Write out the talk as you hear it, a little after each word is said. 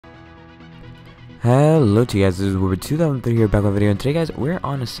Hello to you guys, this is Uber2003 here back with a video, and today guys, we're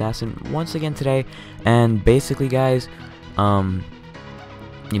on Assassin once again today, and basically guys,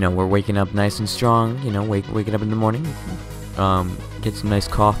 you know, we're waking up nice and strong, you know, waking up in the morning, get some nice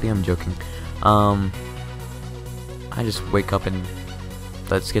coffee. I'm joking. I just wake up and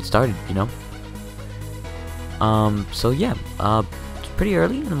let's get started, you know. So yeah, it's pretty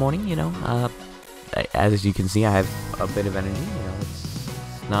early in the morning, you know, as you can see, I have a bit of energy,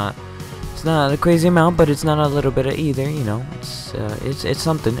 you know, it's not a crazy amount, but it's not a little bit of either, you know. It's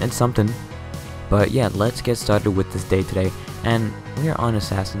something. But yeah, let's get started with this day today. And we're on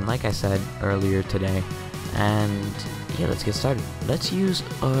Assassin, like I said earlier today. And yeah, let's get started. Let's use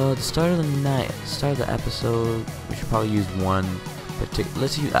the start of the episode. We should probably use one particular.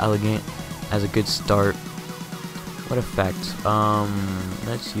 Let's use elegant as a good start. What effect?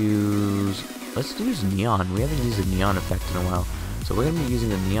 Let's use neon. We haven't used a neon effect in a while. So we're gonna be using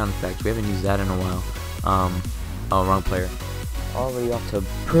the neon effect. We haven't used that in a while. Oh, wrong player. Already off to a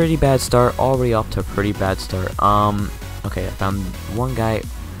pretty bad start. Okay, I found one guy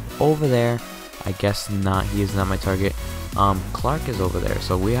over there. I guess not. He is not my target. Clark is over there,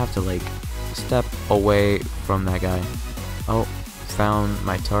 so we have to like step away from that guy. Oh, found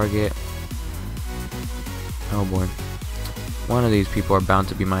my target. Oh boy. One of these people are bound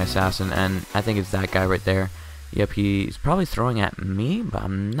to be my assassin, and I think it's that guy right there. Yep, he's probably throwing at me, but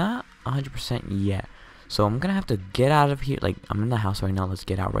I'm not 100% yet. So I'm gonna have to get out of here. Like, I'm in the house right now. Let's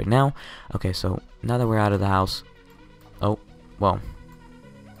get out right now. Okay, so now that we're out of the house. Oh, well.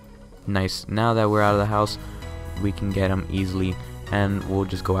 Nice. Now that we're out of the house, we can get him easily. And we'll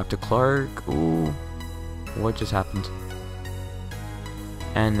just go after Clark. Ooh. What just happened?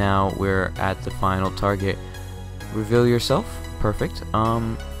 And now we're at the final target. Reveal yourself. Perfect.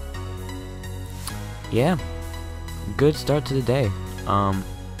 Yeah. Good start to the day. Trying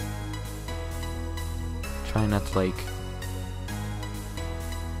not to like.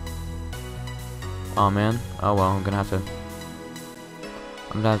 Oh man. Oh well. I'm gonna have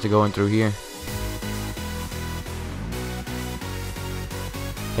to go in through here.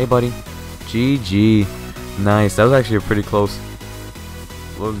 Hey buddy. GG. Nice. That was actually a pretty close.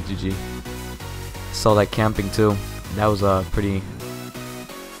 What was GG? Saw that camping too. That was pretty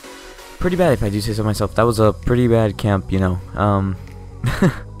bad, if I do say so myself. That was a pretty bad camp, you know.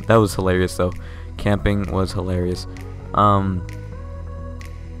 That was hilarious though. Camping was hilarious.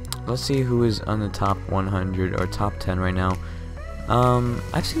 Let's see who is on the top 100 or top 10 right now.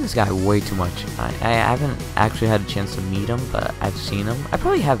 I've seen this guy way too much. I haven't actually had a chance to meet him, but I've seen him. I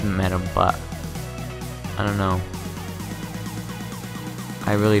probably haven't met him, but I don't know.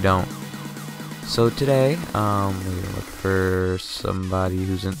 I really don't. So today, we're gonna look for somebody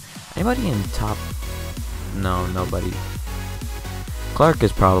who's in. Anybody in top? No, nobody. Clark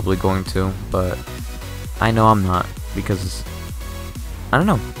is probably going to, but I know I'm not, because I don't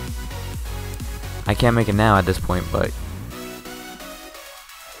know. I can't make it now at this point, but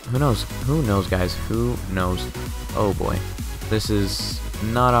who knows? Who knows, guys? Who knows? Oh boy, this is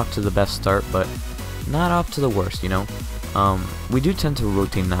not off to the best start, but not off to the worst, you know. We do tend to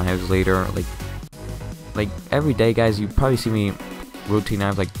rotate knives later, like every day, guys. You probably see me rotate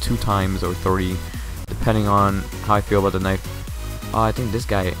knives like 2 times or 3, depending on how I feel about the knife. Oh, I think this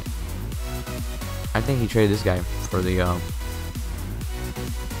guy. I think he traded this guy for the.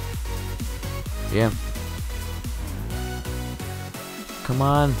 Yeah. Come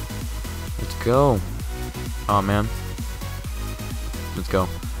on, let's go. Oh man, let's go.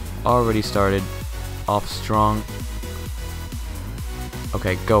 Already started off strong.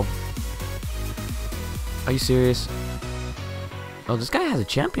 Okay, go. Are you serious? Oh, this guy has a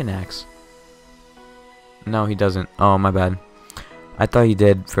champion axe. No, he doesn't. Oh, my bad. I thought he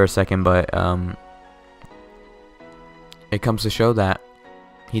did for a second, but it comes to show that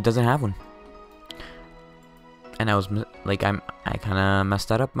he doesn't have one. And I was like, I kind of messed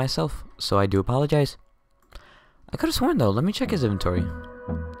that up myself, so I do apologize. I could have sworn though. Let me check his inventory.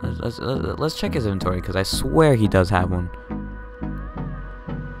 Let's check his inventory, because I swear he does have one.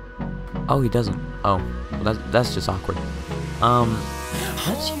 Oh, he doesn't. Oh, well, that's just awkward.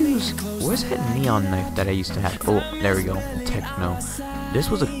 Let's use. Where's that neon knife that I used to have? Oh, there we go. Techno. This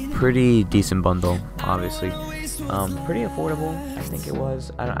was a pretty decent bundle, obviously. Pretty affordable, I think it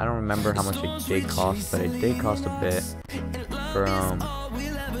was. I don't remember how much it did cost, but it did cost a bit. For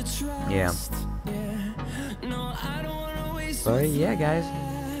yeah. But yeah, guys.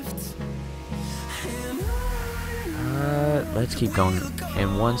 Let's keep going.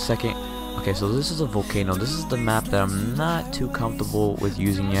 In 1 second. Okay, so this is a volcano. This is the map that I'm not too comfortable with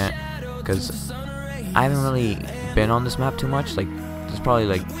using yet, because I haven't really been on this map too much. Like, there's probably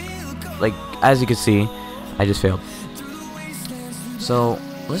like like, as you can see, I just failed. So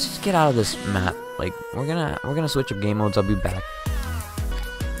let's just get out of this map. Like, we're gonna switch up game modes. I'll be back.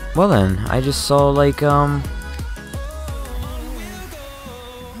 Well then, I just saw like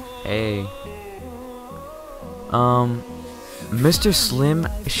hey, Mr. Slim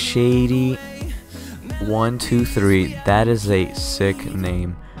Shady 123. That is a sick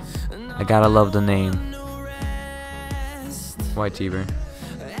name. I gotta love the name. White Tiber.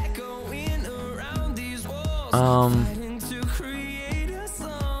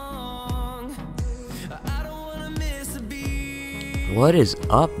 What is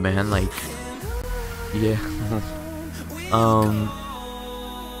up, man? Like, yeah.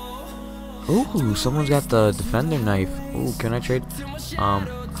 Ooh, someone's got the defender knife. Ooh, can I trade? Can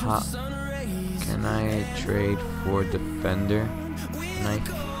I trade for defender knife?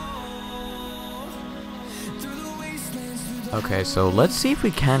 Okay, so let's see if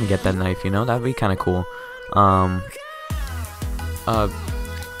we can get that knife. You know, that'd be kind of cool.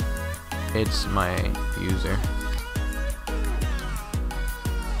 It's my user.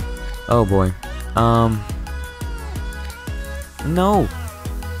 Oh boy. No.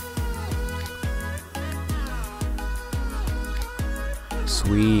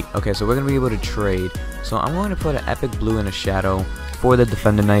 Sweet. Okay, so we're gonna be able to trade. So I'm going to put an epic blue and a shadow for the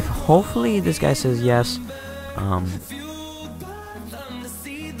defender knife. Hopefully this guy says yes.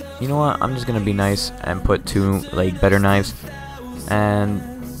 You know what? I'm just gonna be nice and put 2 like better knives, and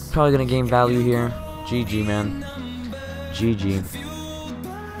probably gonna gain value here. GG, man. GG.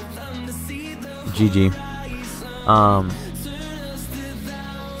 GG.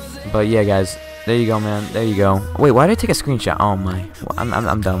 But yeah, guys, there you go, man. There you go. Wait, why did I take a screenshot? Oh my,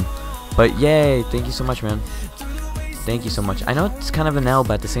 I'm dumb. But yay, thank you so much, man. Thank you so much. I know it's kind of an L,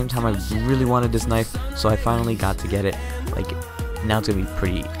 but at the same time, I really wanted this knife, so I finally got to get it. Like, now it's gonna be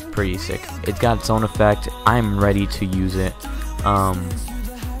pretty sick. It's got its own effect. I'm ready to use it.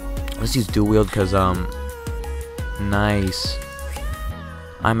 Let's use dual wield, because nice.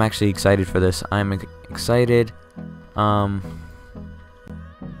 I'm actually excited for this. I'm excited.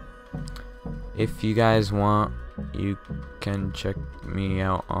 If you guys want, you can check me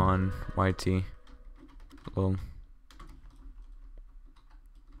out on YT. Well,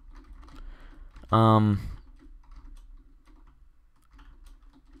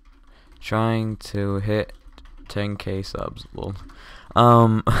 trying to hit 10k subs. Lol.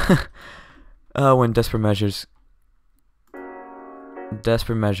 When desperate measures.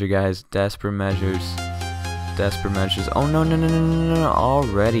 Desperate measure, guys. Desperate measures. Desperate measures. Oh no,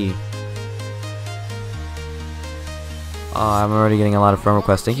 already. I'm already getting a lot of friend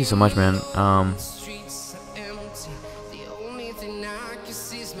requests. Thank you so much, man.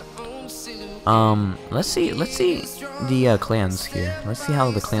 Let's see the clans here. Let's see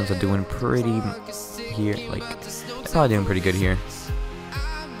how the clans are doing pretty here. Like, they're probably doing pretty good here.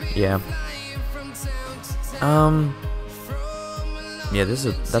 Yeah. Yeah,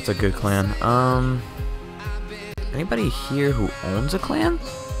 that's a good clan. Anybody here who owns a clan?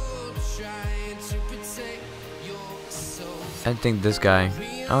 I think this guy.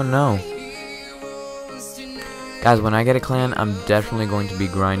 Oh no. Guys, when I get a clan, I'm definitely going to be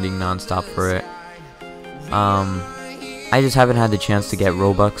grinding non-stop for it. I just haven't had the chance to get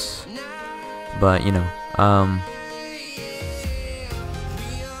Robux, but you know,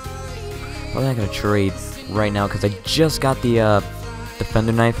 probably not gonna trade right now because I just got the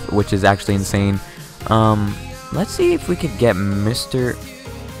defender knife, which is actually insane. Let's see if we could get Mr.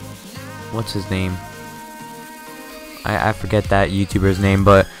 What's his name? I forget that YouTuber's name,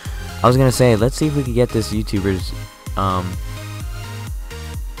 but I was gonna say, let's see if we could get this YouTuber's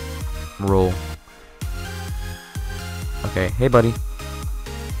role. Okay, hey buddy.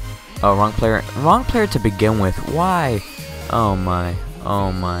 Oh, wrong player. Wrong player to begin with. Why? Oh my.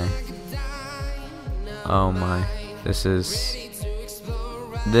 Oh my. Oh my. This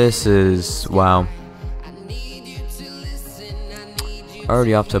is wow.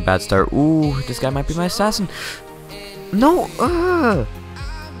 Already off to a bad start. Ooh, this guy might be my assassin. No.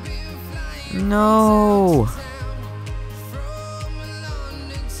 No.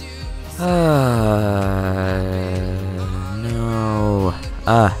 No.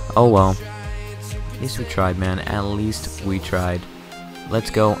 Oh well. At least we tried, man. At least we tried. Let's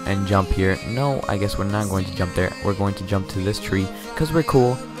go and jump here. No, I guess we're not going to jump there. We're going to jump to this tree because we're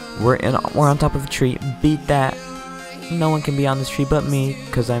cool. We're on top of a tree. Beat that. No one can be on this tree but me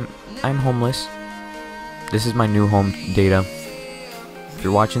because I'm homeless. This is my new home, Data. If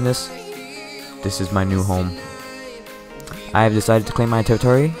you're watching this, this is my new home. I have decided to claim my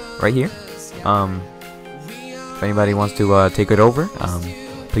territory right here. If anybody wants to take it over,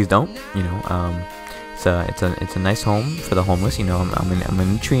 please don't. You know, it's a nice home for the homeless. You know, I'm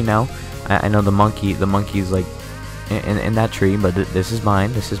in a tree now. I know the monkey's like in that tree, but this is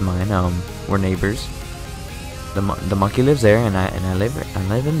mine. We're neighbors. The monkey lives there, and I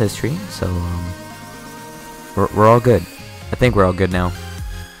live in this tree. So we're all good. I think we're all good now.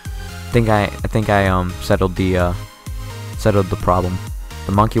 I think I settled the problem.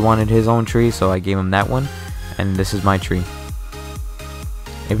 The monkey wanted his own tree, so I gave him that one, and this is my tree.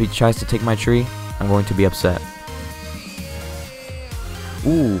 If he tries to take my tree, I'm going to be upset.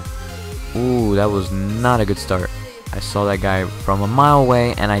 Ooh, that was not a good start. I saw that guy from a mile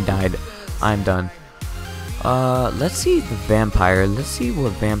away, and I died. I'm done. Let's see the vampire. Let's see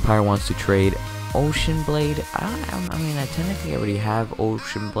what vampire wants to trade. Ocean Blade. I mean, I technically already have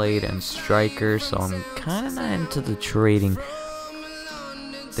Ocean Blade and Striker, so I'm kind of not into the trading.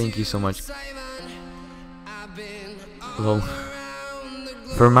 Thank you so much. Well,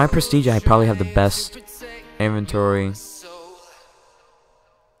 for my prestige, I probably have the best inventory.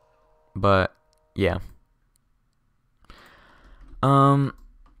 But yeah. Oh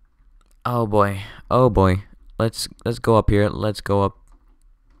boy. Let's go up here. Let's go up.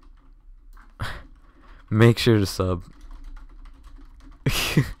 Make sure to sub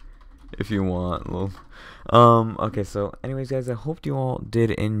if you want. Well, okay, so anyways guys, I hope you all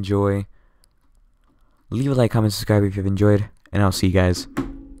did enjoy. Leave a like, comment, subscribe if you've enjoyed, and I'll see you guys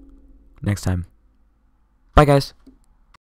next time. Bye guys.